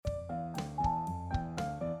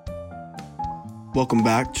Welcome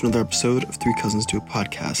back to another episode of Three Cousins Do a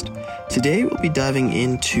Podcast. Today we'll be diving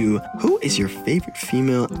into who is your favorite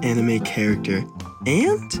female anime character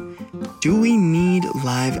and do we need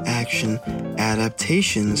live action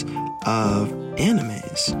adaptations of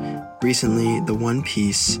animes? Recently, the One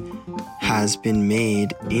Piece has been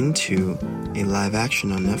made into a live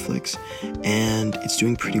action on Netflix and it's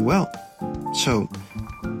doing pretty well. So,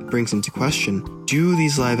 brings into question, do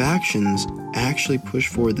these live actions actually push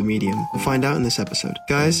forward the medium? We'll find out in this episode.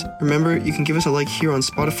 Guys, remember, you can give us a like here on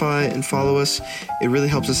Spotify and follow us. It really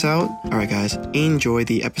helps us out. Alright guys, enjoy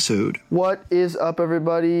the episode. What is up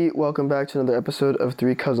everybody? Welcome back to another episode of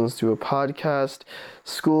Three Cousins Do a Podcast.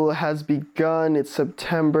 School has begun. It's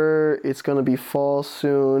September. It's going to be fall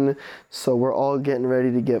soon. So we're all getting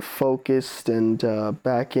ready to get focused and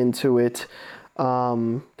back into it.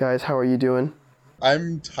 Guys, how are you doing?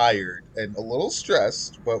 I'm tired and a little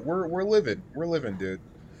stressed, but we're living. We're living, dude.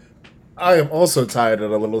 I am also tired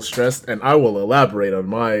and a little stressed, and I will elaborate on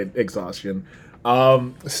my exhaustion.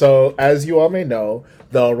 So, as you all may know,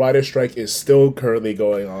 the writer's strike is still currently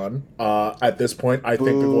going on. At this point, I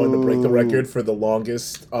think they're going to break the record for the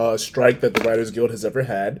longest strike that the Writers Guild has ever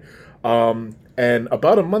had. And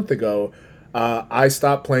about a month ago, I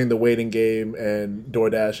stopped playing the waiting game and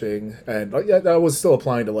door dashing, and I was still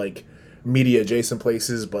applying to like media adjacent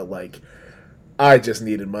places, but like I just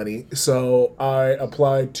needed money, so I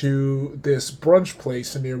applied to this brunch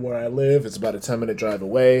place near where I live. It's about a 10-minute drive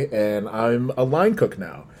away, and I'm a line cook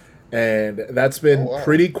now, and that's been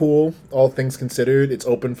pretty cool, all things considered. It's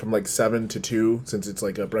open from like 7 to 2 since it's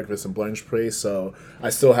like a breakfast and brunch place, so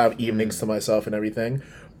I still have evenings to myself and everything,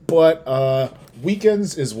 but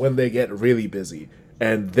weekends is when they get really busy.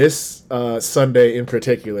 And this Sunday in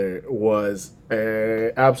particular was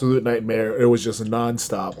an absolute nightmare. It was just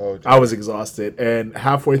nonstop. Oh, I was exhausted. And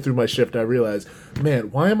halfway through my shift, I realized, man,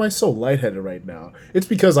 why am I so lightheaded right now? It's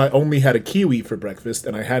because I only had a kiwi for breakfast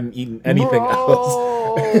and I hadn't eaten anything else.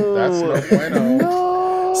 That's no bueno.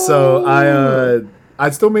 No. So I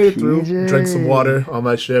still made it through, drank some water on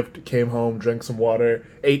my shift, came home, drank some water,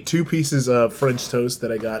 ate 2 pieces of French toast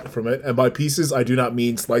that I got from it. And by pieces, I do not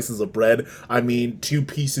mean slices of bread. I mean 2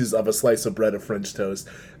 pieces of a slice of bread of French toast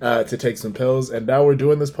to take some pills. And now we're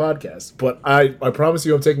doing this podcast. But I promise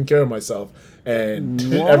you I'm taking care of myself. And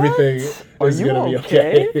everything is going to be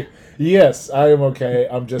okay. Yes, I am okay.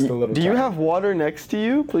 I'm just a little tired. You have water next to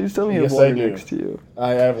you? Please tell me you have water next to you.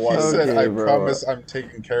 I have water. He said, I promise I'm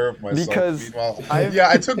taking care of myself. Because meanwhile,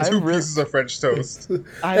 I took 2 pieces of French toast.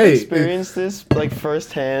 I've experienced this like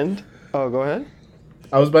firsthand. Oh, go ahead.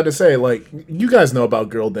 I was about to say, like, you guys know about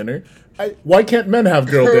girl dinner. Why can't men have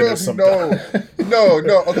girl dinner sometimes? No.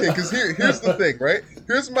 Okay, because here's the thing, right?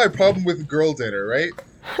 Here's my problem with girl dinner, right?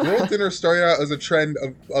 Girl dinner started out as a trend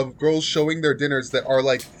of girls showing their dinners that are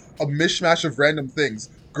like a mishmash of random things.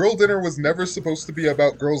 Girl dinner was never supposed to be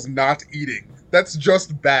about girls not eating. That's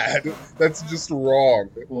just bad. That's just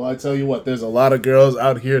wrong. Well, I tell you what, there's a lot of girls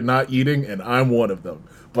out here not eating, and I'm one of them.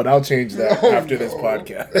 But I'll change that after this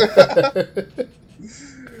podcast.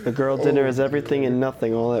 The girl dinner is everything and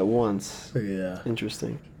nothing all at once. Yeah.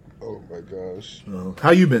 Interesting. Oh my gosh.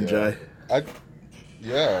 How you been, Jai?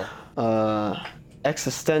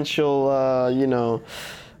 Existential,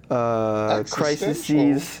 crises.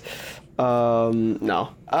 No.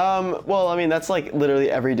 Well, I mean, that's like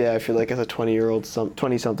literally every day I feel like as a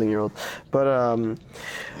 20-something-year-old. But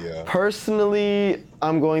personally,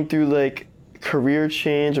 I'm going through like career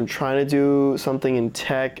change. I'm trying to do something in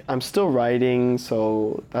tech. I'm still writing,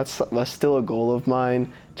 so that's still a goal of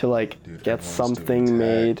mine to like get something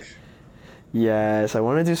made. Yes, I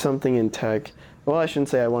want to do something in tech. Well, I shouldn't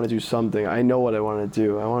say I want to do something. I know what I want to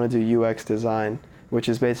do. I want to do UX design, which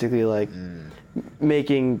is basically like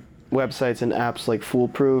making websites and apps like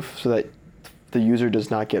foolproof so that the user does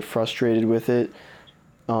not get frustrated with it.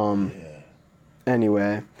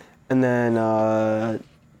 Anyway, and then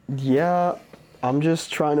I'm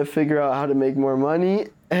just trying to figure out how to make more money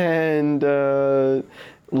and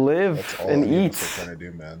live and eat. That's all trying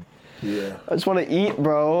to do, man. Yeah. I just want to eat,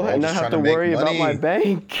 bro, and not have to worry about my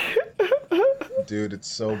bank. Dude, it's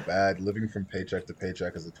so bad. Living from paycheck to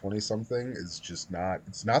paycheck as a 20-something is just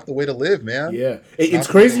it's not the way to live, man. Yeah. It's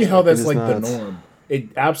crazy how that's like the norm. It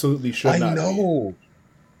absolutely should not be.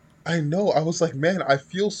 I know. I was like, man, I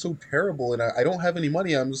feel so terrible and I don't have any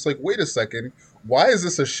money. I'm just like, wait a second. Why is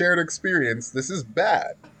this a shared experience? This is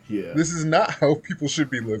bad. Yeah. This is not how people should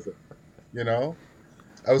be living, you know?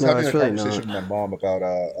 I was having a conversation with my mom about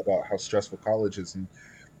how stressful college is, and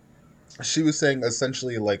she was saying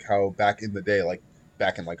essentially like how back in the day, like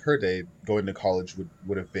back in like her day, going to college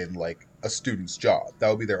would have been like a student's job. That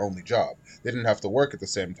would be their only job. They didn't have to work at the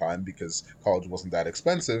same time because college wasn't that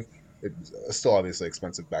expensive. It was still obviously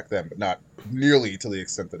expensive back then, but not nearly to the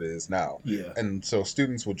extent that it is now. Yeah. And so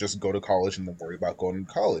students would just go to college and then worry about going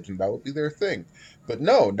to college, and that would be their thing. But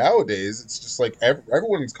no, nowadays it's just like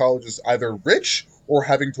everyone in college is either rich or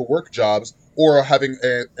having to work jobs or having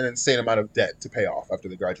an insane amount of debt to pay off after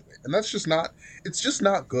they graduate. And that's just not, it's just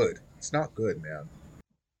not good. It's not good, man.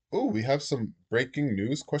 Oh, we have some breaking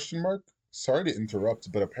news question mark. Sorry to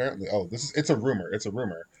interrupt, but apparently, it's a rumor. It's a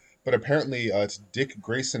rumor. But apparently, it's Dick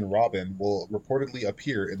Grayson Robin will reportedly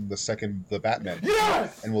appear in the second The Batman movie,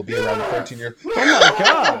 and will be around 13 years. Oh my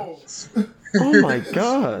god! Oh my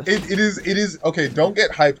god! It is okay. Don't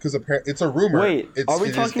get hyped because it's a rumor. Wait, are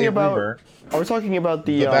we talking about? Are we talking about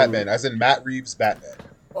the Batman, as in Matt Reeves' Batman?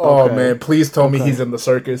 Oh man, please tell me he's in the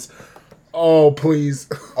circus. Oh please.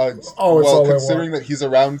 Well, considering that he's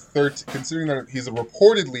around 13, considering that he's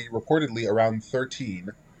reportedly around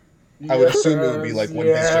 13. I would assume it would be like when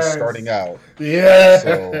he's just starting out.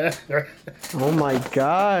 Yeah. So. Oh my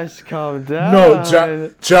gosh, calm down.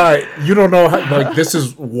 No, Jai, you don't know how, like, this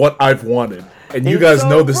is what I've wanted. And you guys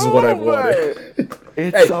know this is what I've wanted.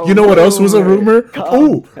 Hey, you know what else was a rumor?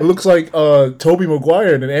 Ooh, it looks like Tobey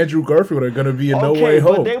Maguire and Andrew Garfield are going to be in No Way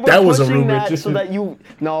Home. That was a rumor. So that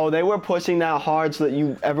they were pushing that hard so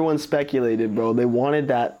that everyone speculated, bro. They wanted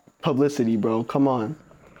that publicity, bro. Come on.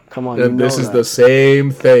 And this is the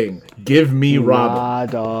same thing. Give me Robin. Nah,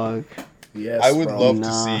 dog. Yes, I would love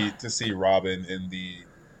to see Robin in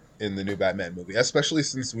the new Batman movie, especially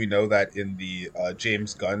since we know that in the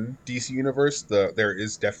James Gunn DC universe, there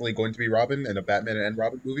is definitely going to be Robin in a Batman and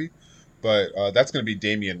Robin movie, but that's going to be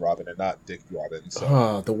Damian Robin and not Dick Robin.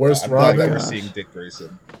 So the worst I'm Robin. glad that we're seeing Dick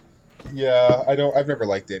Grayson. Yeah, I've never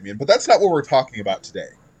liked Damian, but that's not what we're talking about today.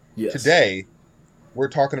 Yes. Today, we're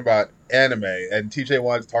talking about anime, and TJ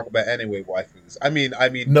wanted to talk about anime waifus. I mean.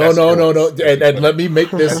 No. And let me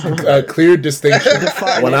make this clear distinction.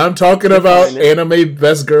 When I'm talking about anime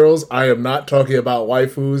best girls, I am not talking about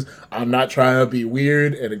waifus. I'm not trying to be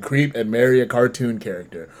weird and a creep and marry a cartoon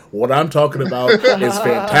character. What I'm talking about is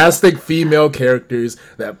fantastic female characters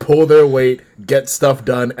that pull their weight, get stuff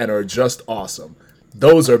done, and are just awesome.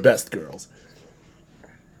 Those are best girls.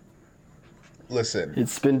 Listen,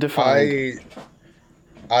 it's been defined.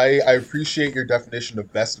 I appreciate your definition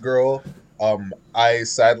of best girl. I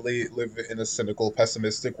sadly live in a cynical,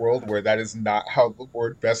 pessimistic world where that is not how the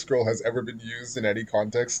word best girl has ever been used in any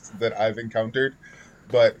context that I've encountered.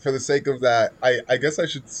 But for the sake of that, I guess I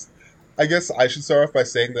should start off by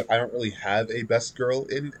saying that I don't really have a best girl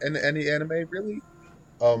in any anime, really.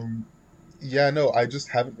 I just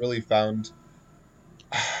haven't really found.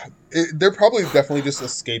 They're probably definitely just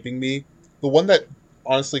escaping me. The one that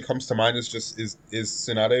honestly comes to mind is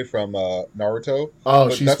Tsunade from Naruto. Oh,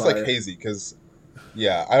 but she's that's fire. Like hazy because,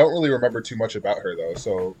 I don't really remember too much about her though.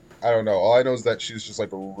 So I don't know. All I know is that she's just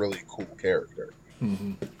like a really cool character.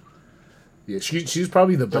 Mm-hmm. Yeah, she's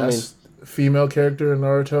probably the best female character in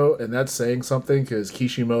Naruto, and that's saying something because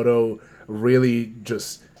Kishimoto really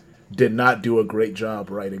just did not do a great job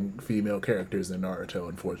writing female characters in Naruto,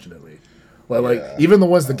 unfortunately. Well, like, even the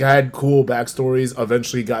ones that had cool backstories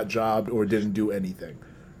eventually got jobbed or didn't do anything.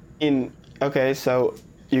 Okay, so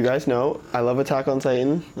you guys know I love Attack on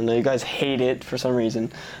Titan. I know you guys hate it for some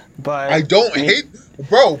reason, but I don't hate,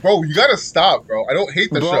 bro. You gotta stop, bro. I don't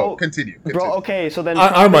hate the show. Continue. Bro. Okay, so then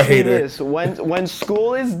I'm a hater. When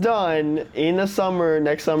school is done in the summer,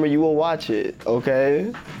 next summer you will watch it.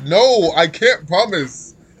 Okay? No, I can't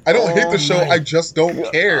promise. I don't hate the show. I just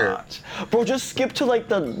don't care. Bro, just skip to like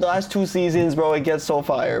the last 2 seasons, bro. It gets so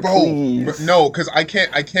fire. Bro, please. No, because I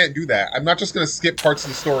can't do that. I'm not just gonna skip parts of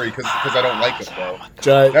the story because I don't like it, bro.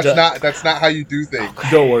 That's not how you do things.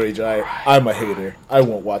 Don't worry, Jai. I'm a hater. I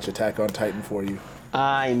won't watch Attack on Titan for you.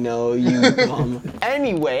 I know you.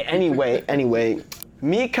 Anyway,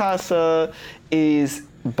 Mikasa is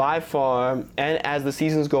by far, and as the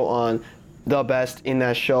seasons go on, the best in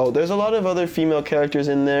that show. There's a lot of other female characters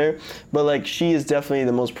in there, but like she is definitely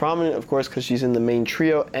the most prominent, of course, because she's in the main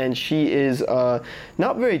trio, and she is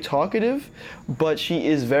not very talkative, but she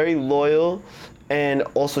is very loyal, and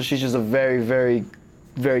also she's just a very, very,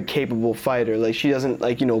 very capable fighter. Like she doesn't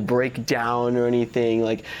break down or anything.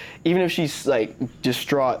 Like even if she's like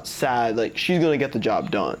distraught, sad, like she's gonna get the job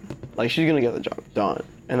done.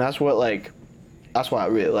 And that's why I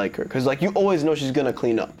really like her, because like you always know she's gonna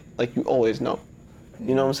clean up. Like, you always know.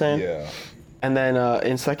 You know what I'm saying? Yeah. And then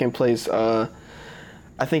in second place, I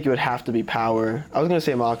think it would have to be Power. I was going to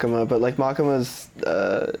say Makima, but, like, Makima's,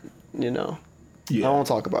 Yeah. I won't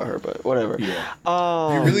talk about her, but whatever.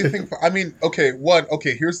 Yeah. You really think? I mean, okay.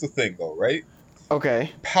 Okay. Here's the thing, though, right?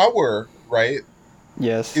 Okay. Power, right,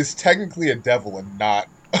 Yes. is technically a devil and not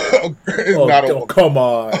is not a Oh, woman. come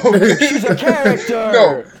on. Okay. She's a character.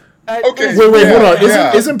 No. Okay. Wait, hold on.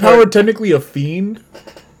 Yeah, Isn't Power technically a fiend,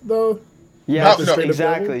 though? Yeah, Not the no, straight up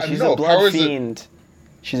exactly. devil? She's No, a blood Power's a- fiend.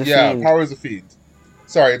 She's a Yeah, fiend. Power is a fiend.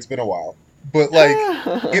 Sorry, it's been a while, but like,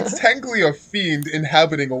 it's technically a fiend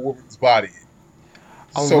inhabiting a woman's body.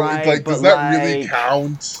 So, Alright, like, but does that really like-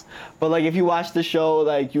 count, But like, if you watch the show,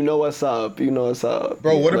 like, you know what's up. You know what's up.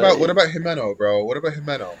 bro? What Like- about Himeno, bro? What about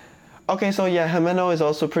Himeno? Okay, so yeah, Himeno is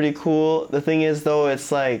also pretty cool. The thing is, though,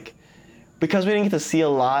 it's like because we didn't get to see a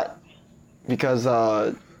lot because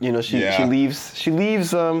you know she Yeah. leaves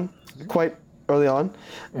quite early on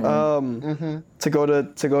to go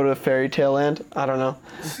to Fairy Tale Land. I don't know.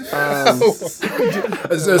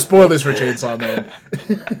 Spoilers for Chainsaw Man.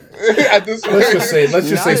 At this point, Let's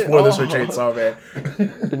just say Not spoilers at for all. Chainsaw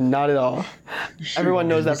Man. Not at all. Everyone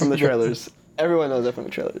knows that from the trailers. Everyone knows that from the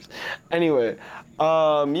trailers. Anyway,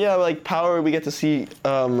 yeah, like Power, we get to see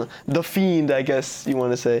the fiend, I guess you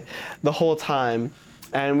want to say, the whole time,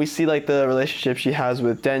 and we see like the relationship she has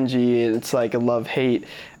with Denji. And it's like a love-hate,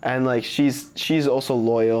 and like she's also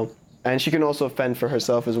loyal, and she can also fend for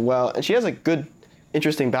herself as well, and she has a good,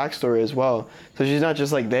 interesting backstory as well. So she's not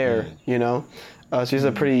just like there, you know. She's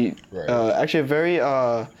a pretty, Right. actually a very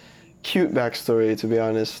cute backstory, to be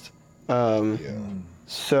honest. yeah.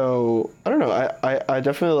 So I don't know. I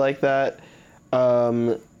definitely like that.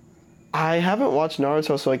 I haven't watched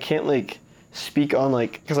Naruto, so I can't like speak on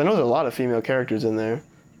like because I know there's a lot of female characters in there,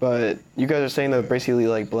 but you guys are saying they're basically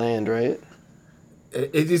like bland, right?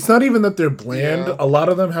 It's not even that they're bland. Yeah. A lot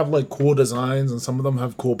of them have like cool designs, and some of them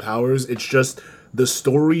have cool powers. It's just the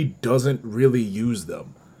story doesn't really use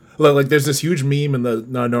them. Like there's this huge meme in the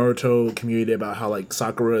Naruto community about how like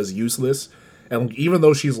Sakura is useless, and even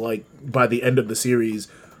though she's like by the end of the series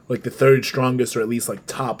like the third strongest or at least like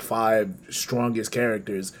top 5 strongest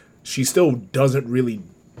characters, she still doesn't really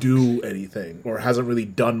do anything or hasn't really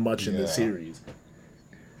done much in the Yeah. series.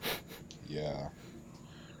 Yeah.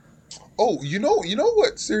 Oh, you know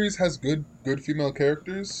what series has good female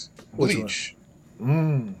characters? Which Bleach.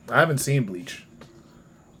 I haven't seen Bleach.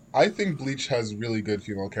 I think Bleach has really good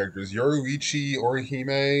female characters. Yoruichi,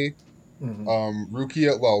 Orihime,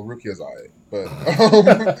 Rukia. Well, Rukia's alright, but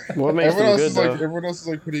What makes them good, though? everyone else is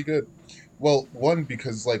like pretty good. Well, one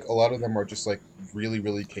because like a lot of them are just like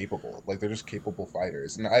really capable. Like they're just capable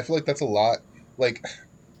fighters, and I feel like that's a lot. Like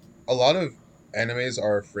a lot of animes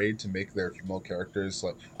are afraid to make their female characters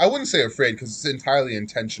like I wouldn't say afraid because it's entirely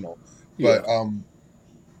intentional, but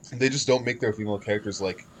they just don't make their female characters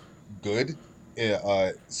like good,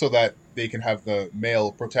 so that they can have the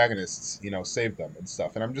male protagonists, you know, save them and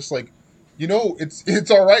stuff. And I'm just like, you know, it's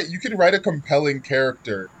all right. You can write a compelling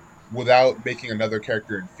character without making another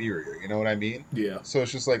character inferior. You know what I mean? Yeah. So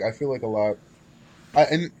it's just like I feel like a lot.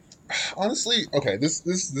 And honestly, okay, this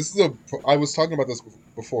is a. I was talking about this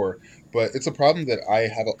before, but it's a problem that I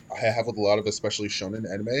have with a lot of especially shonen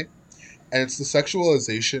anime, and it's the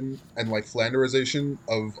sexualization and like flanderization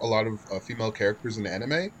of a lot of female characters in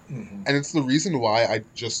anime, and it's the reason why I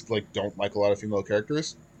just like don't like a lot of female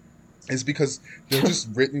characters, is because they're just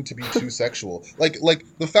written to be too sexual. Like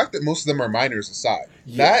the fact that most of them are minors aside,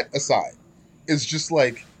 that aside, is just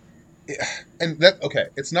like. And that okay,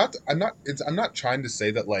 it's not. I'm not trying to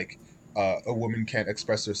say that like a woman can't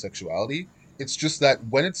express their sexuality. It's just that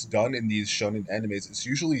when it's done in these shonen animes, it's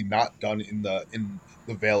usually not done in the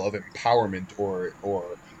veil of empowerment or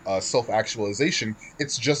self actualization.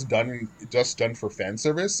 It's just done for fan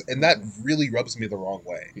service, and that really rubs me the wrong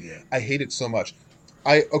way. Yeah. I hate it so much.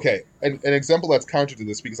 An example that's counter to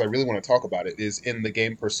this because I really want to talk about it is in the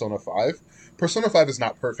game Persona 5. Persona 5 is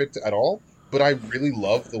not perfect at all. But I really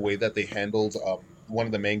love the way that they handled one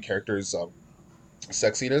of the main characters'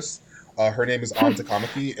 sexiness. Her name is An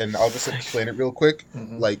Takamaki, and I'll just explain it real quick.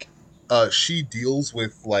 Like, she deals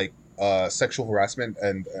with like sexual harassment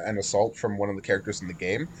and assault from one of the characters in the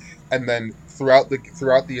game, and then throughout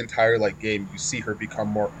the entire like game, you see her become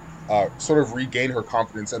more sort of regain her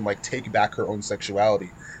confidence and like take back her own sexuality.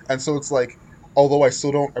 And so it's like. Although I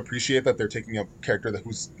still don't appreciate that they're taking a character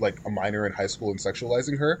who's like a minor in high school and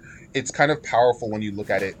sexualizing her, it's kind of powerful when you look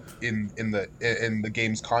at it in the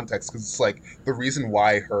game's context because it's like the reason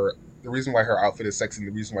why her outfit is sexy and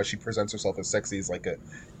the reason why she presents herself as sexy is like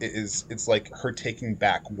it's like her taking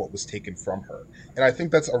back what was taken from her, and I think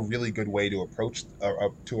that's a really good way to approach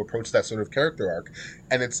that sort of character arc,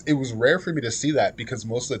 and it was rare for me to see that because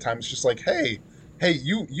most of the time it's just like hey hey,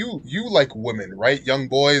 you like women, right? Young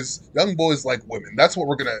boys like women. That's what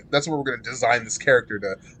we're gonna design this character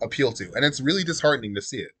to appeal to, and it's really disheartening to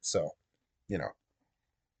see it. So, you know,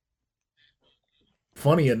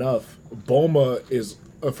 Funny enough, Bulma is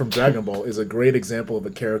from Dragon Ball is a great example of a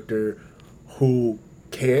character who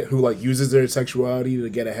who like uses their sexuality to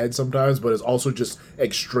get ahead sometimes, but is also just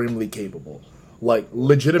extremely capable. Like oh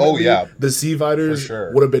legitimately, yeah, the Sea for Fighters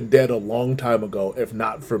sure, would have been dead a long time ago if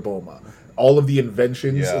not for Bulma. All of the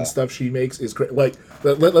inventions and yeah, stuff she makes is great. Like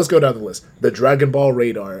us go down the list. The Dragon Ball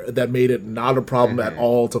radar that made it not a problem at hmm,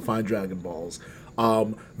 all to find Dragon Balls.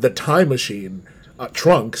 The time machine,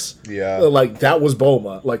 Trunks, yeah, like that was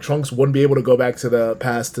Bulma. Like Trunks wouldn't be able to go back to the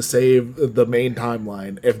past to save the main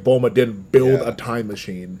timeline if Bulma didn't build a yeah, time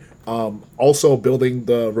machine. Also building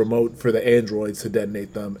the remote for the androids to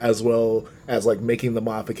detonate them, as well as like making the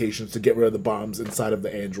modifications to get rid of the bombs inside of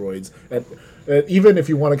the androids. And even if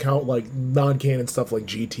you want to count like non-canon stuff like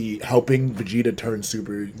GT helping Vegeta turn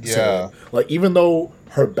Super yeah, Saiyan, like even though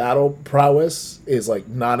her battle prowess is like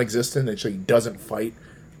non-existent and she doesn't fight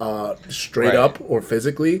straight right. up or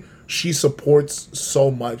physically, she supports so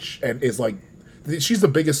much and is like she's the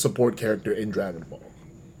biggest support character in Dragon Ball.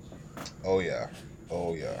 Oh yeah,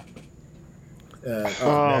 oh yeah.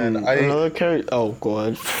 And Man, I Another character. Oh, go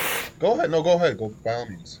ahead. go ahead. No, go ahead. Go by all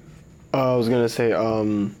means. I was gonna say,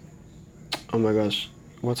 oh my gosh,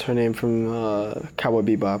 what's her name from Cowboy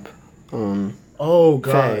Bebop? oh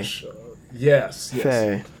Faye. gosh, yes.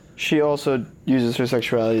 Faye. She also uses her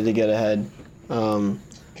sexuality to get ahead.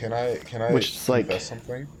 Can I Which is like, confess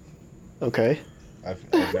something? okay, I've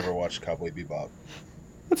never watched Cowboy Bebop.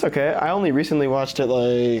 it's okay. I only recently watched it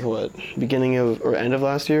like what, beginning of or end of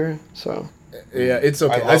last year. So Yeah, it's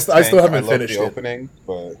okay. I love still Tank, haven't I love finished the it. opening,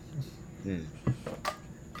 but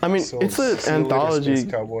I mean, so it's an silly like a anthology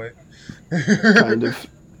space cowboy. kind of.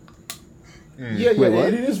 Yeah, Wait,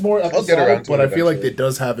 what? it is more I'll get around episodic, to but it I feel like eventually. it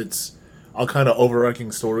does have its a kind of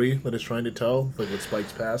overarching story that it's trying to tell, like with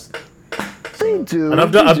Spike's past. They do.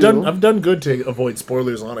 And they do. I've done good to avoid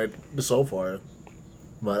spoilers on it so far,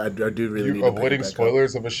 but I do really need You're to pick avoiding it back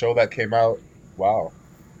spoilers of a show that came out. Wow. up.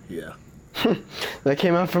 Yeah, That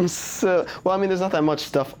came out from so. Well, I mean, there's not that much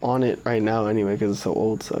stuff on it right now anyway because it's so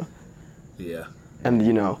old. So, yeah. and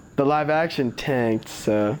you know, the live action tanked.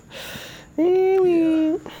 So,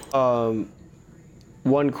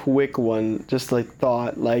 one quick one, just like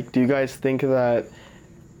thought. Like, do you guys think that?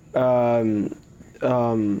 Um,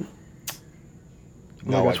 oh my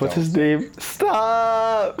No, gosh, I what's his don't. name?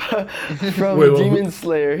 Stop! From Wait, Demon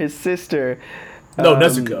Slayer, his sister. No, Um,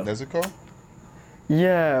 Nezuko. Nezuko?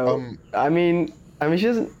 Yeah. Um, I mean, she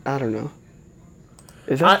doesn't. I don't know.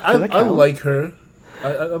 Is that? Does that I count? like her.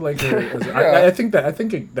 I like her. Yeah. I think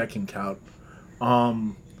that can count.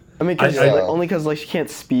 I mean, cause, Yeah. like, only because like she can't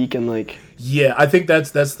speak and like. Yeah, I think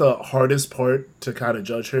that's the hardest part to kind of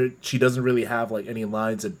judge her. She doesn't really have like any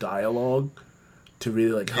lines of dialogue to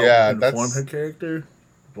really like help Yeah, inform that's. her character,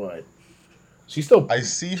 but she's still I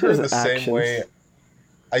see She her has the same actions. way.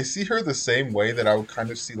 I see her the same way that I would kind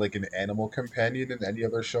of see like an animal companion in any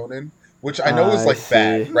other shonen, which I know is I like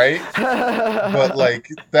bad, see. right? But like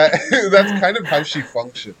that that's kind of how she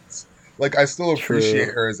functions. Like I still appreciate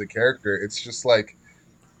True. her as a character. It's just like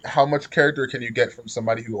how much character can you get from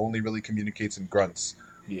somebody who only really communicates in grunts?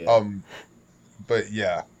 yeah. Um, but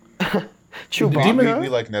yeah, Demon- we Chewbacca.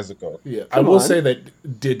 like Nezuko. Yeah, I Come will on. say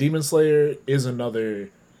that Demon Slayer is another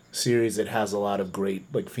series that has a lot of great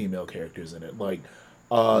like female characters in it. Like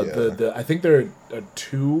Yeah, the I think there are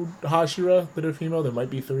two Hashira that are female. There might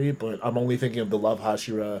be three, but I'm only thinking of the Love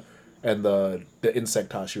Hashira and the Insect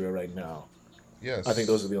Hashira right now. I think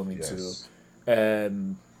those are yes, the only two, yes.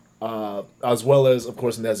 and as well as of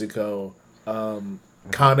course Nezuko,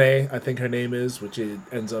 Kane, I think her name is, which it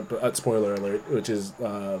ends up spoiler alert, which is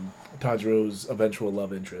Tanjiro's eventual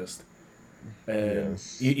love interest, and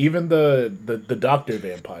Yes. even the doctor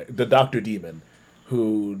vampire, the doctor demon,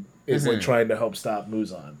 who is like Hmm. trying to help stop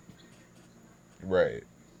Muzan. Right.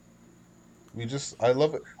 I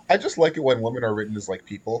love it. I just like it when women are written as like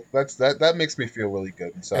people. That makes me feel really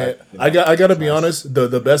good inside. And I gotta It's be nice. honest,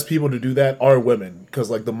 the best people to do that are women, because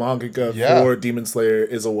like the mangaka Yeah, for Demon Slayer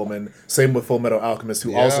is a woman. Same with Full Metal Alchemist,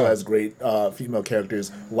 who also yeah. has great female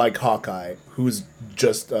characters like Hawkeye, who's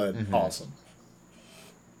just awesome.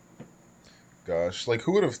 Gosh, like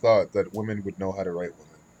who would have thought that women would know how to write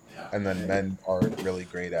women, and then men aren't really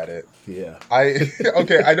great at it. Yeah. I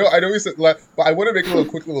okay. I know we said, but I want to make a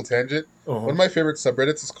quick little tangent. One Uh-huh. of my favorite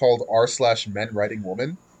subreddits is called r/men writing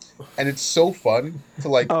woman, and it's so fun to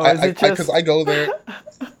like. Oh, is it Because just? I go there.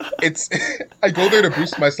 It's I go there to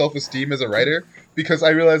boost my self esteem as a writer because I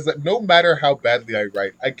realized that no matter how badly I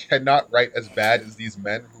write, I cannot write as bad as these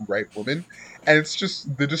men who write women. And it's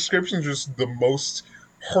just the description's just the most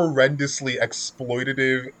horrendously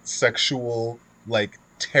exploitative, sexual, like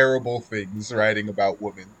terrible things writing about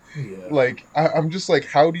women. Yeah. Like I'm just like,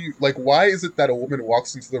 how do you like? Why is it that a woman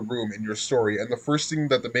walks into the room in your story, and the first thing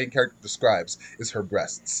that the main character describes is her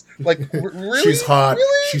breasts? Like, really, She's hot.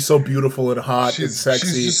 really? She's so beautiful and hot and sexy.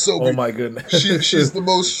 She's just so. Oh my goodness. She's the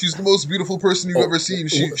most beautiful person you've ever seen.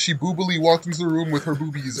 She boobily walked into the room with her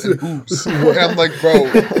boobies and boobs, and I'm like, bro,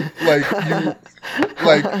 like you,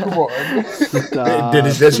 like come on.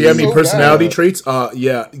 Does she have any So personality bad. traits?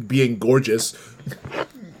 Yeah, being gorgeous.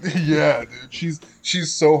 Yeah, dude,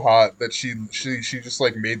 she's so hot that she just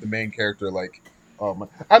like made the main character like.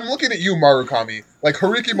 I'm looking at you, Marukami. Like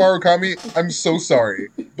Haruki Marukami, I'm so sorry,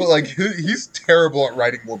 but like he's terrible at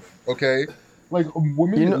writing women. Okay, like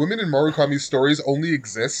women in Marukami's stories only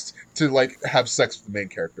exist to like have sex with the main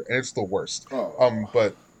character, and it's the worst.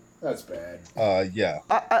 But That's bad. Yeah.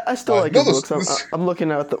 I still like no, his this- books. this- I'm looking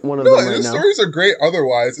at one of No, them right the now. stories are great.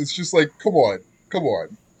 Otherwise, it's just like, come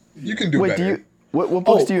on, you can do Wait, better. what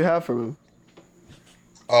books Oh. do you have from him?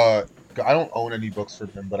 I don't own any books from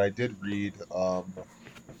him, but I did read.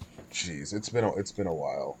 Jeez, it's been a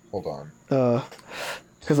while. Hold on.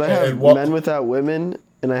 Because I have And what- Men Without Women,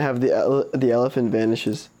 and I have the Elephant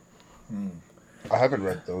Vanishes. I haven't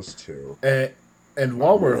read those two. And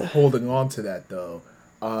while we're holding on to that, though,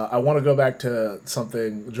 I want to go back to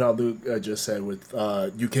something Jean-Luc just said with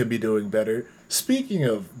you can be doing better. Speaking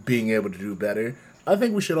of being able to do better, I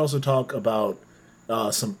think we should also talk about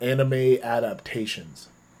some anime adaptations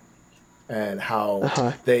and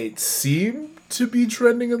how they seem to be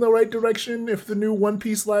trending in the right direction if the new One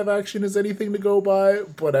Piece live action is anything to go by,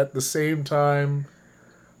 but at the same time,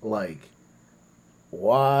 like,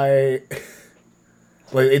 why...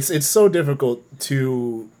 Like it's so difficult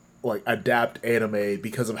to like adapt anime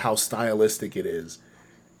because of how stylistic it is,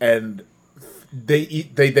 and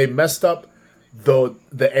they messed up the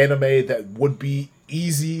anime that would be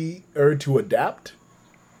easier to adapt,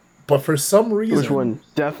 but for some reason, Which one?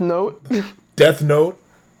 Death Note? Death Note,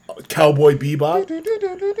 Cowboy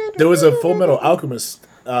Bebop. There was a Full Metal Alchemist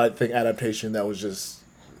thing adaptation that was just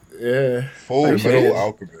Full I Metal can't-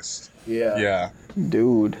 Alchemist. yeah. Yeah.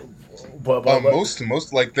 Dude. But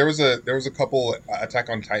Most like there was a couple Attack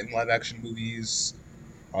on Titan live action movies.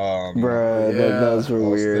 Bruh, yeah. those were what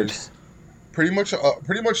else? weird. There's pretty much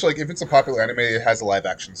like if it's a popular anime, it has a live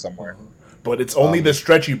action somewhere. but it's only the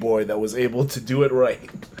stretchy boy that was able to do it right.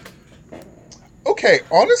 Okay,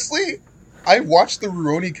 honestly, I watched the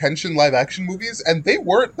Rurouni Kenshin live action movies, and they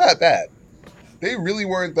weren't that bad. They really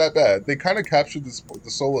weren't that bad. They kind of captured the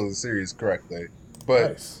soul of the series correctly.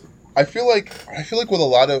 But Nice. I feel like with a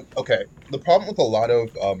lot of the problem with a lot of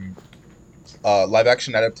live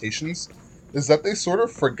action adaptations is that they sort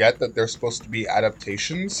of forget that they're supposed to be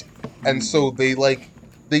adaptations, and so they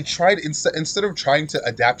tried instead of trying to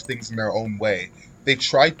adapt things in their own way, they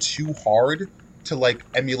try too hard to like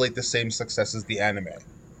emulate the same success as the anime. I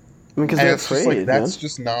mean, because And they're it's just afraid, like that's man.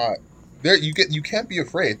 just not there. You can't be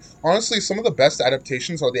afraid. Honestly, some of the best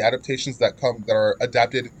adaptations are the adaptations that are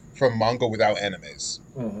adapted from manga without animes.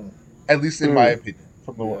 Mm-hmm. At least in my opinion,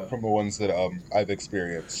 from Yeah. the ones that I've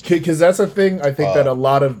experienced. Because that's a thing I think that a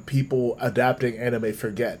lot of people adapting anime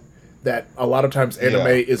forget. That a lot of times anime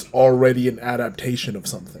Yeah. is already an adaptation of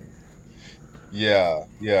something. Yeah.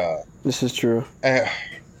 This is true.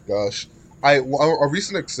 Gosh, a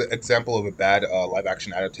recent example of a bad live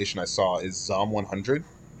action adaptation I saw is Zom 100,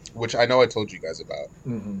 which I know I told you guys about.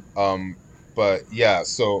 Mm-hmm. But yeah,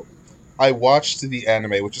 so I watched the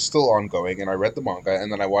anime, which is still ongoing, and I read the manga,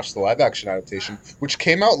 and then I watched the live action adaptation, which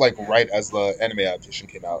came out like right as the anime adaptation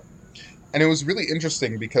came out, and it was really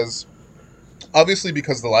interesting because, obviously,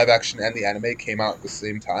 because the live action and the anime came out at the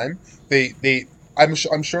same time, I'm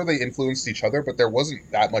sure they influenced each other, but there wasn't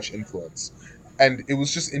that much influence, and it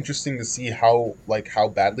was just interesting to see how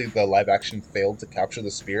badly the live action failed to capture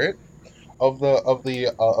the spirit of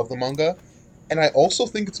the manga, and I also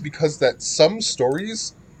think it's because that some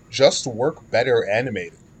stories just work better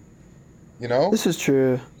animated. You know? This is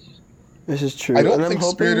true. This is true. I don't And I'm think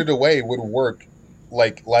hoping, Spirited Away would work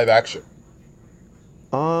like live action.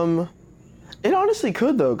 It honestly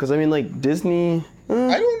could though, because I mean, like Disney. I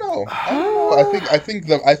don't know. I think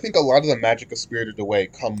a lot of the magic of Spirited Away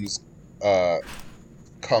comes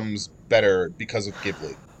better because of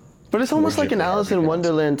Ghibli. But it's almost like an Ghibli Alice in Harvey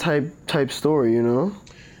Wonderland type story, you know?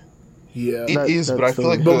 Yeah. It is, that but I feel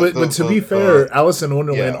like But to be fair, Alice in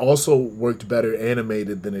Wonderland yeah. also worked better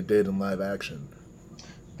animated than it did in live action.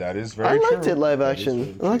 That is I very true. liked it live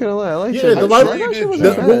action. I'm not gonna lie, I liked Yeah, it. the live action was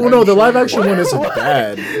the, bad. well, no, the live What? action one isn't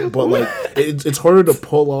bad, but like it's harder to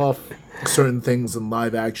pull off certain things in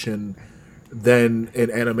live action than in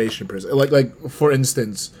animation. Like for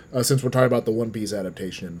instance, since we're talking about the One Piece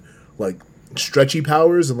adaptation, like stretchy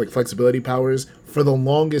powers and like flexibility powers, for the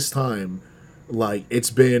longest time, like it's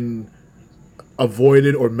been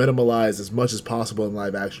avoided or minimalized as much as possible in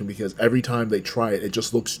live action because every time they try it, it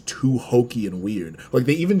just looks too hokey and weird. Like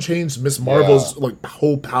they even changed Miss Marvel's like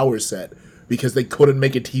whole power set because they couldn't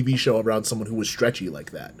make a TV show around someone who was stretchy like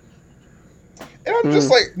that. And I'm just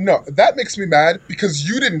like, no, that makes me mad because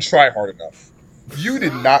you didn't try hard enough. You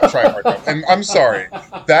did not try hard enough, and I'm sorry.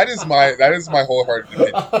 That is my wholehearted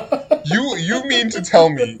opinion. You mean to tell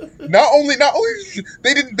me not only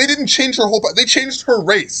they didn't change her whole, they changed her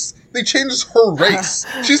race. They changed her race.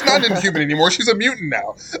 She's not an inhuman anymore. She's a mutant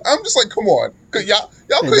now. I'm just like, come on, y'all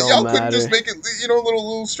couldn't just make it, a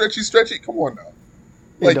little stretchy. Come on now.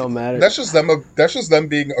 Like, it don't matter. That's just them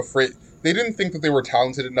being afraid. They didn't think that they were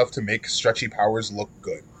talented enough to make stretchy powers look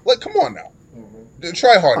good. Like, come on now.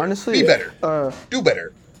 Try harder. Honestly, be better. Do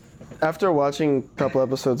better. After watching a couple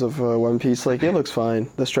episodes of One Piece, like it looks fine.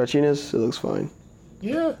 The stretchiness, it looks fine.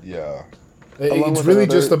 Yeah. Along It's with really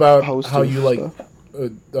another just about host how of you like stuff.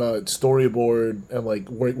 storyboard and like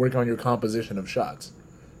work on your composition of shots.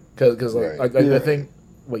 Because like Right. I think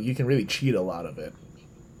like you can really cheat a lot of it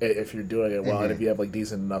if you're doing it well and if you have like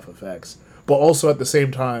decent enough effects. But also at the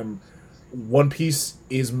same time, One Piece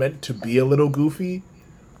is meant to be a little goofy,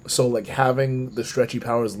 so like having the stretchy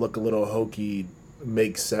powers look a little hokey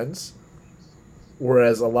makes sense.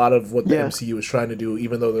 Whereas a lot of what the MCU is trying to do,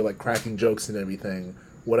 even though they're like cracking jokes and everything,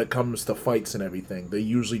 when it comes to fights and everything, they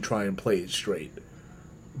usually try and play it straight.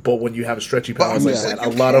 But when you have stretchy powers like that, a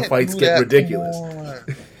lot of fights get ridiculous.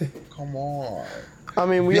 Come on. I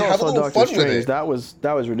mean, we all saw Doctor Strange. That was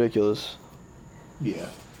ridiculous. Yeah.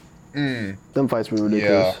 Them fights were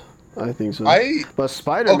ridiculous. I think so. But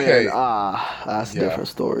Spider-Man, that's a different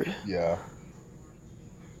story. Yeah.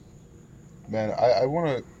 Man, I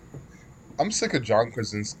want to. I'm sick of John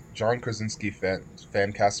Krasinski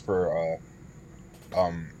fan cast for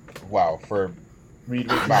for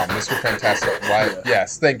Mr. Fantastic. Why?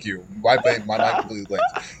 Yes, thank you. My mind completely blanked.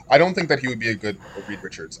 I don't think that he would be a good Reed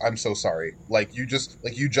Richards. I'm so sorry. Like you just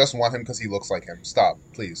want him because he looks like him. Stop,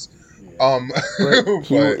 please. But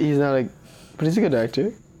he's not a. But he's a good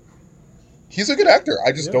actor. He's a good actor.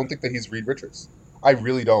 I just don't think that he's Reed Richards. I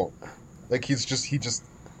really don't. Like he just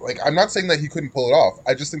like I'm not saying that he couldn't pull it off.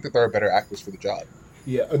 I just think that there are better actors for the job.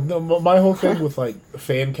 Yeah, no, my whole thing with like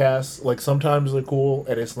fan casts, like sometimes they're cool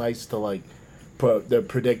and it's nice to like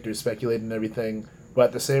predict or speculate and everything, but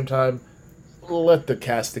at the same time, let the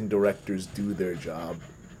casting directors do their job.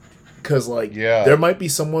 Because like there might be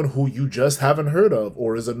someone who you just haven't heard of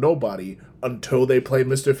or is a nobody until they play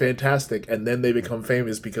Mr. Fantastic, and then they become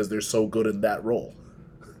famous because they're so good in that role.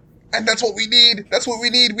 And that's what we need. That's what we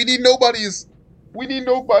need. We need nobodies. We need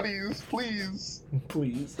nobodies, please.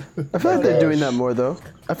 Please. I feel like they're doing that more though.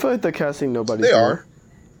 I feel like they're casting nobodies.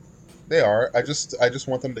 They are. I just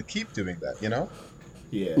want them to keep doing that, you know?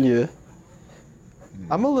 Yeah. Yeah.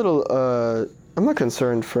 I'm a little I'm not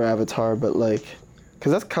concerned for Avatar, but like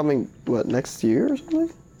cuz that's coming next year or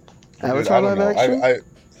something? Avatar live action?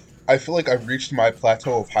 I feel like I've reached my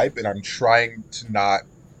plateau of hype and I'm trying to not,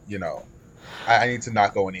 I need to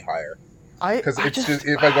not go any higher. Because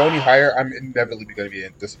if I go any higher, I'm inevitably going to be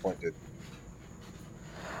disappointed.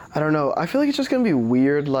 I don't know. I feel like it's just going to be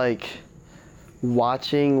weird, like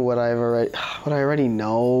watching what I already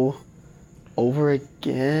know over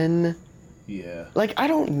again. Yeah. Like I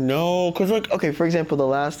don't know, cause like okay, for example, The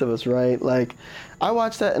Last of Us, right? Like I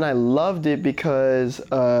watched that and I loved it because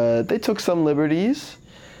they took some liberties,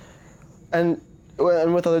 and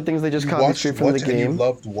with other things they just copied straight from the game. You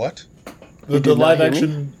loved what? The live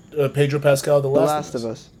action Pedro Pascal, The Last of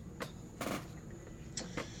Us.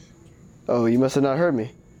 Oh, you must have not heard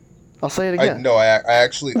me. I'll say it again. I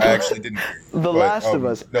actually didn't hear you. The Last of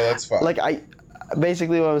Us. No, that's fine. Like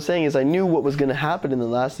basically what I'm saying is I knew what was going to happen in The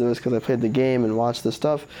Last of Us because I played the game and watched the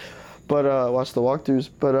stuff, but watched the walkthroughs.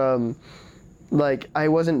 But like I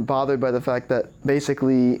wasn't bothered by the fact that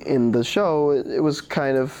basically in the show it was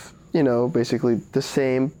kind of basically the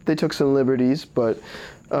same. They took some liberties, but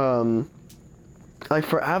like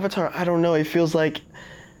for Avatar, I don't know. It feels like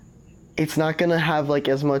it's not gonna have like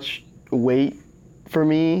as much weight for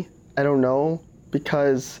me. I don't know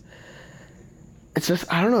because it's just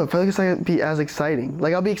I don't know. I feel like it's not gonna be as exciting.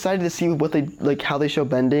 Like I'll be excited to see what they like how they show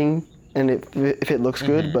bending and if it looks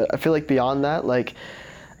good. But I feel like beyond that, like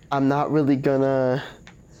I'm not really gonna.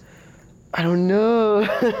 I don't know.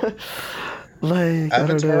 Like, I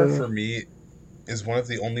don't Avatar know. for me is one of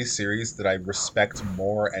the only series that I respect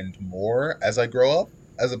more and more as I grow up,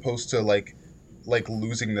 as opposed to like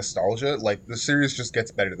losing nostalgia. Like the series just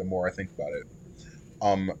gets better the more I think about it.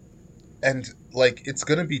 Um, and like it's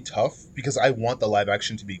gonna be tough because I want the live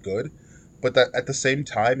action to be good, but that at the same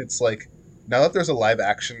time it's like now that there's a live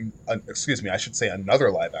action, excuse me, I should say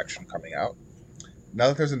another live action coming out. Now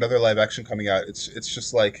that there's another live action coming out, it's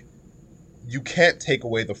just like you can't take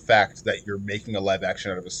away the fact that you're making a live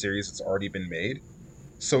action out of a series that's already been made.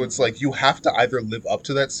 So it's like you have to either live up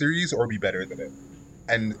to that series or be better than it.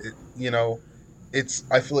 And it's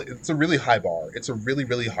I feel like it's a really high bar. It's a really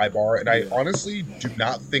really high bar, and I Yeah. honestly do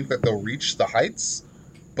not think that they'll reach the heights.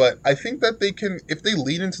 But I think that they can if they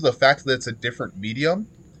lean into the fact that it's a different medium.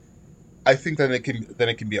 I think that it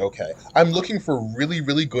can be okay. I'm looking for really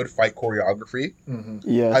really good fight choreography. Mm-hmm.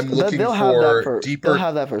 Yes, I'm looking they'll have that for for. deeper. They'll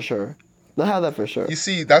have that for sure. They'll have that for sure. You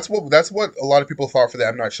see, that's what a lot of people thought for the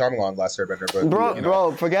M Night Shyamalan last Airbender, but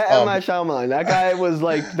Bro, forget M um, Night Shyamalan. That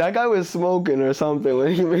guy was smoking or something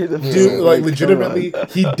when he made the film. Dude, like come legitimately, on.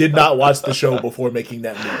 he did not watch the show before making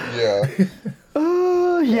that movie. yeah.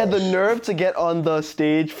 He had the nerve to get on the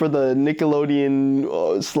stage for the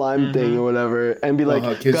Nickelodeon slime thing or whatever, and be like,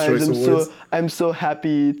 Kids' "Guys, Choice Awards. I'm so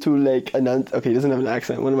happy to like announce." Okay, he doesn't have an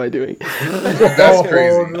accent. What am I doing? That's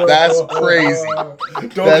crazy. That's crazy.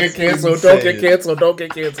 Don't That's get canceled. insane. Don't get canceled. Don't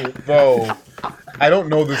get canceled. Bro, I don't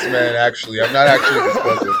know this man actually. I'm not actually his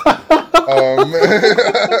cousin.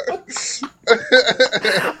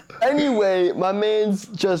 Anyway, my man's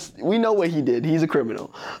we know what he did. He's a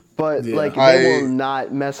criminal, but Yeah. like they will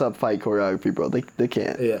not mess up fight choreography, bro. They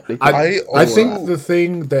can't. Yeah, They can't. I think the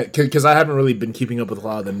thing that because I haven't really been keeping up with a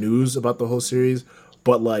lot of the news about the whole series,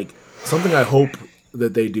 but like something I hope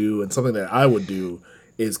that they do and something that I would do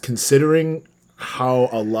is considering how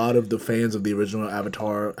a lot of the fans of the original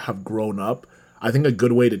Avatar have grown up. I think a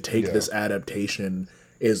good way to take this adaptation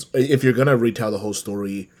is if you're gonna retell the whole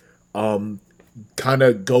story, kind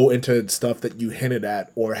of go into stuff that you hinted at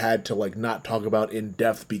or had to like not talk about in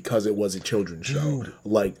depth because it was a children's show.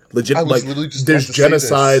 Like legit, I was like literally just there's about to say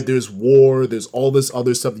genocide, this. there's war, there's all this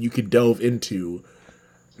other stuff that you could delve into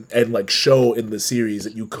and like show in the series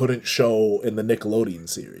that you couldn't show in the Nickelodeon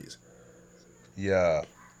series. Yeah.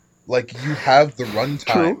 Like you have the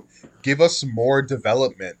runtime. True. Give us more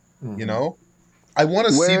development, you know? I want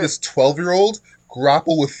to see Where- this 12-year-old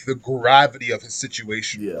grapple with the gravity of his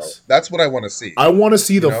situation, bro. Yes. That's what I want to see. I want to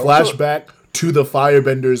see the know? flashback to the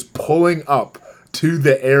firebenders pulling up to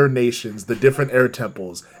the air nations, the different air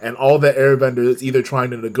temples, and all the airbenders either trying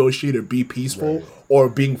to negotiate or be peaceful or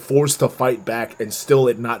being forced to fight back and still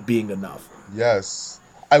it not being enough. Yes.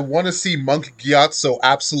 I want to see Monk Gyatso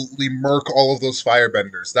absolutely murk all of those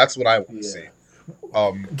firebenders. That's what I want to see.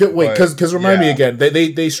 Wait, because remind me yeah. again,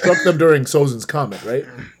 they struck them during Sozin's Comet, right?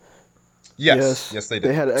 Yes, they did.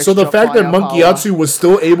 They had So the extra fact that Monk firepower. Gyatso was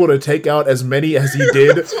still able to take out as many as he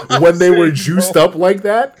did when they were juiced up like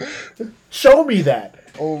that, show me that.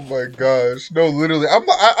 Oh my gosh! No, literally, I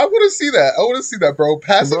want to see that. I want to see that, bro. Bro,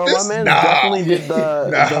 Pacifist? my man Nah. definitely did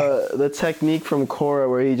the technique from Korra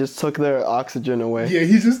where he just took their oxygen away. Yeah,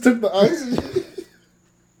 he just took the oxygen.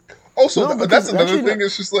 Also, No, because that's another actually thing. no-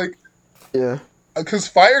 It's just like Yeah. because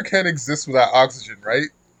fire can't exist without oxygen, right?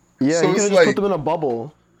 Yeah, So you it's could just like- put them in a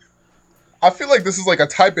bubble. I feel like this is like a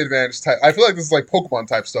type advantage type. I feel like this is like Pokemon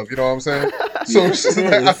type stuff. You know what I'm saying? So it's just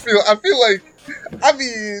like, I feel like, I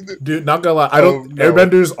mean, Dude, not gonna lie, I don't. no.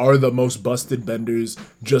 Airbenders are the most busted benders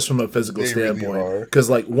just from a physical They really standpoint. are. Because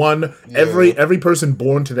like every person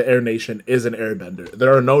born to the Air Nation is an Airbender.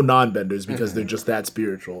 There are no non-benders because they're just that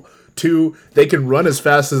spiritual. Two, they can run as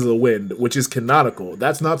fast as the wind, which is canonical.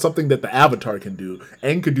 That's not something that the Avatar can do.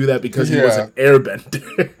 Aang could do that because he was Yeah. an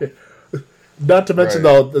Airbender. Not to mention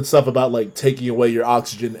Right. all the stuff about like taking away your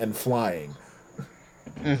oxygen and flying.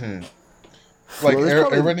 like Well, there's air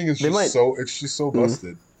probably- running is they just might- it's just so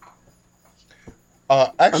busted.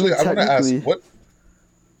 Actually, I want to ask technically- what.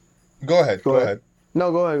 Go ahead. Go ahead.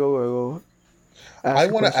 No, go ahead. I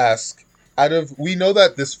want to ask. We know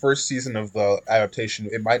that this first season of the adaptation,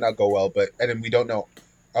 it might not go well, but and then we don't know.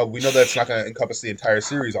 We know that it's not going to encompass the entire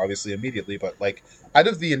series, obviously, immediately. But like, out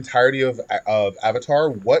of the entirety of Avatar,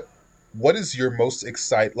 what is your most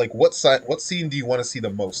excited? Like, what scene do you want to see the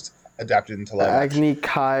most adapted into live action? Agni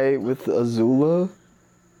Kai with Azula.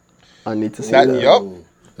 I need to see That- that. yup.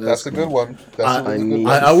 That's a good one. That's a I really good need-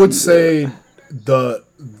 one. I would see say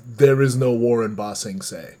there is no war in Ba Sing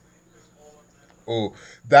Se. Ooh,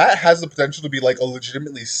 that has the potential to be like a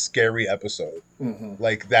legitimately scary episode.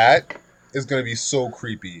 Like that is going to be so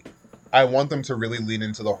creepy. I want them to really lean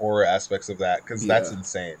into the horror aspects of that because that's Yeah.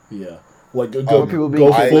 insane. Yeah. Like More people being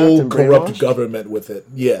go kidnapped full and corrupt brainwashed? government with it.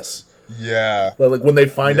 Yes. Yeah. But like when they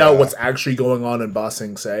find Yeah. out what's actually going on in Ba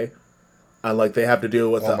Sing Se, and like they have to deal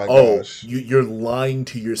with Oh my gosh. you're lying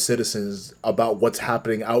to your citizens about what's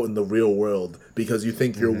happening out in the real world because you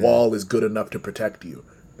think your wall is good enough to protect you.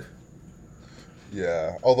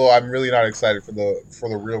 Yeah. Although I'm really not excited for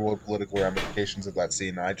the real world political ramifications of that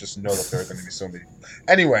scene. I just know that there are going to be so many.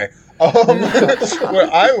 Anyway, what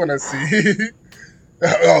I want to see.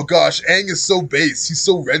 Oh gosh, Aang is so base. He's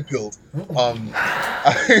so red pilled.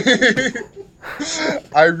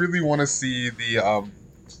 I really want to see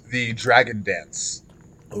the dragon dance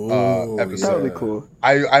Ooh, episode. That would be cool.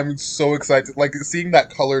 I'm so excited. Like seeing that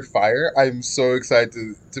colored fire. I'm so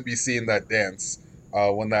excited to be seeing that dance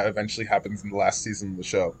when that eventually happens in the last season of the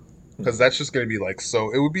show. Because that's just gonna be like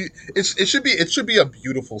so. It would be. It should be a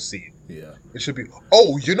beautiful scene. Yeah. It should be.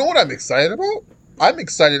 Oh, you know what I'm excited about? I'm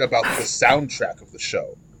excited about the soundtrack of the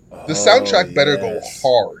show. The soundtrack better go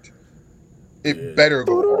hard. It better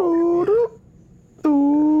go hard.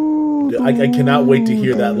 I cannot wait to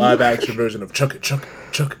hear that live action version of Chuck It, Chuck,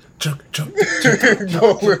 Chuck, Chuck, Chuck.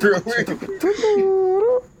 No, literally.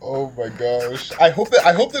 Oh my gosh! I hope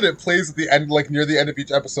that it plays at the end, like near the end of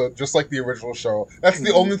each episode, just like the original show. That's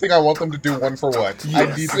the only thing I want them to do one for one. Yes.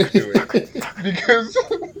 I need them to do it because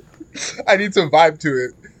I need to vibe to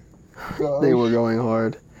it. They were going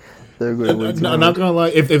hard. They're going way too I'm not hard. gonna lie.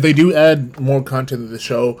 If they do add more content to the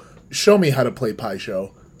show, show me how to play Pai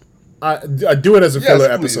Sho. I do it as a Yes, filler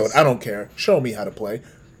please. episode. I don't care. Show me how to play.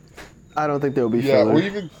 I don't think they'll be Yeah,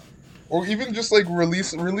 filler. or even just like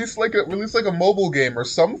release like a mobile game or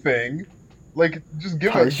something. Like just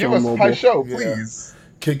give Pai us Sho Pai mobile. Sho, Yeah. please.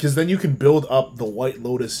 Because then you can build up the White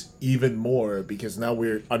Lotus even more. Because now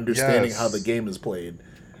we're understanding Yes. how the game is played.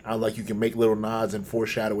 How like you can make little nods and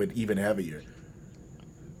foreshadow it even heavier.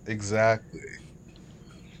 Exactly.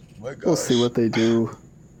 My gosh. We'll see what they do.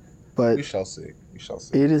 But We shall see. We shall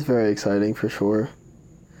see. it is very exciting for sure.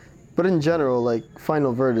 But in general, like,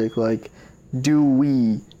 final verdict, like, do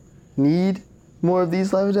we need more of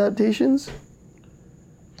these live adaptations?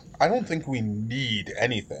 I don't think we need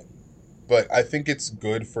anything, but I think it's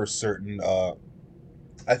good for certain.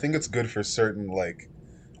 I think it's good for certain like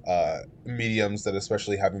mediums that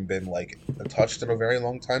especially haven't been like touched in a very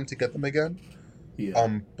long time to get them again.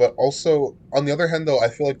 Yeah. But also on the other hand, though, I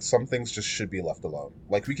feel like some things just should be left alone.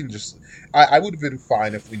 Like we can just. I would have been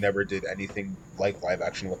fine if we never did anything like live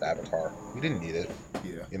action with Avatar. We didn't need it,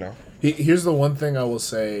 Yeah. you know. Here's the one thing I will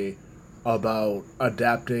say about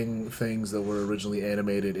adapting things that were originally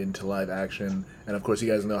animated into live action. And of course,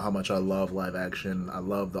 you guys know how much I love live action. I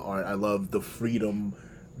love the art. I love the freedom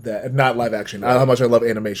that, not live action, how much I love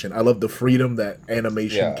animation. I love the freedom that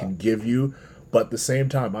animation Yeah. can give you. But at the same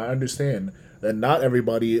time, I understand that not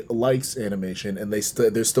everybody likes animation, and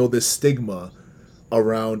there's still this stigma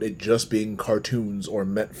around it just being cartoons or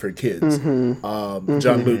meant for kids.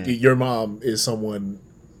 John Luke, your mom is someone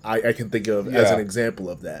I can think of as Yeah. an example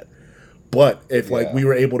of that. But if like Yeah. we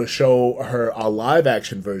were able to show her a live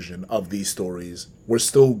action version of these stories, we're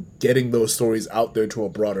still getting those stories out there to a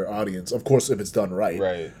broader audience. Of course, if it's done right.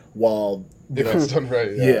 Right. While you If know, it's done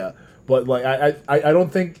right. yeah. But like I don't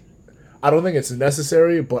think it's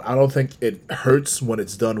necessary, but I don't think it hurts when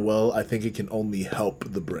it's done well. I think it can only help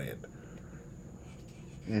the brand.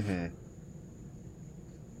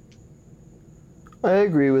 I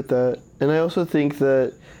agree with that. And I also think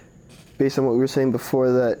that, based on what we were saying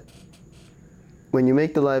before, that when you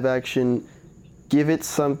make the live action, give it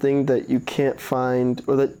something that you can't find,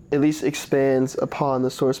 or that at least expands upon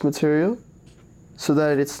the source material, so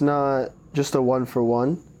that it's not just a one for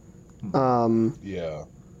one. Yeah.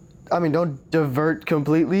 I mean, don't divert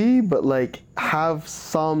completely, but like have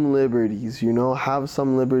some liberties, have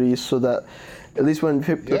some liberties so that at least when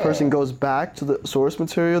the Yeah. person goes back to the source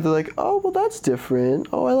material, they're like, oh, well, that's different.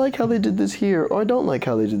 Oh, I like how they did this here, or I don't like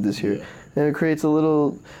how they did this here. Yeah. And it creates a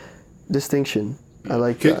little distinction. I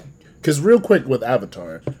like that. Because real quick with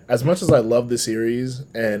Avatar, as much as I love the series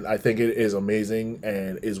and I think it is amazing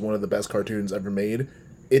and is one of the best cartoons ever made,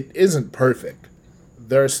 it isn't perfect.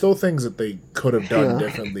 There are still things that they could have done Yeah.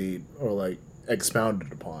 differently or like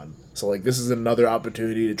expounded upon. So like this is another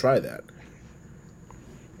opportunity to try that.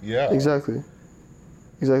 Yeah. Exactly.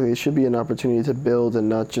 It should be an opportunity to build and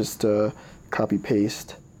not just copy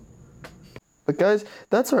paste. But guys,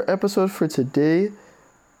 that's our episode for today.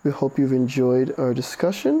 We hope you've enjoyed our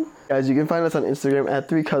discussion. Guys, you can find us on Instagram at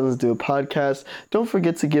 3 Cousins Do a Podcast. Don't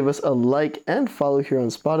forget to give us a like and follow here on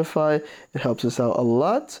Spotify. It helps us out a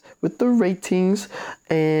lot with the ratings.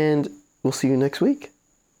 And we'll see you next week.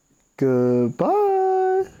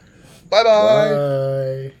 Goodbye.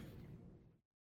 Bye-bye. Bye.